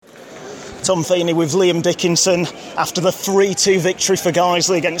Tom Feeney with Liam Dickinson after the 3-2 victory for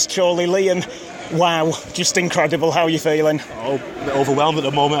Guiseley against Chorley. Liam, wow, just incredible. How are you feeling? A bit overwhelmed at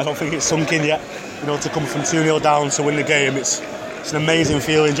the moment. I don't think it's sunk in yet. To come from 2-0 down to win the game, it's an amazing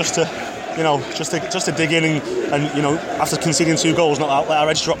feeling just to dig in and after conceding 2 goals, not let our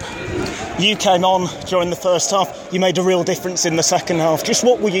edge drop. You came on during the first half. You made a real difference in the second half. Just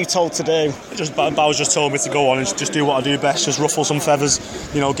what were you told to do? Bowers just told me to go on and just do what I do best, just ruffle some feathers,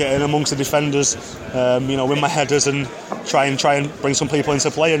 get in amongst the defenders, win my headers and try and bring some people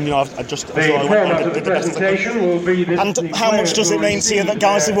into play. And I just did the best I could. And how much does it mean to you that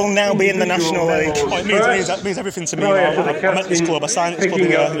Guiseley will now be in the National League? It means everything to me. I met this club. I signed this club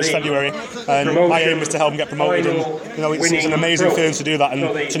in this February, and my aim was to help them get promoted. And it's an amazing feeling to do that,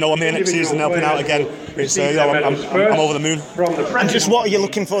 and to know I'm here next season helping out again. It's I'm over the moon. And just what are you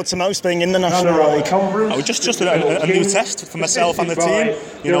looking forward to most being in the National League? Just a new test for myself and the team,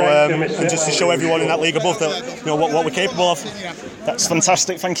 and just to show everyone in that league above that what we're capable of. That's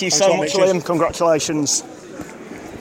fantastic. Thank you so much, Liam. Congratulations.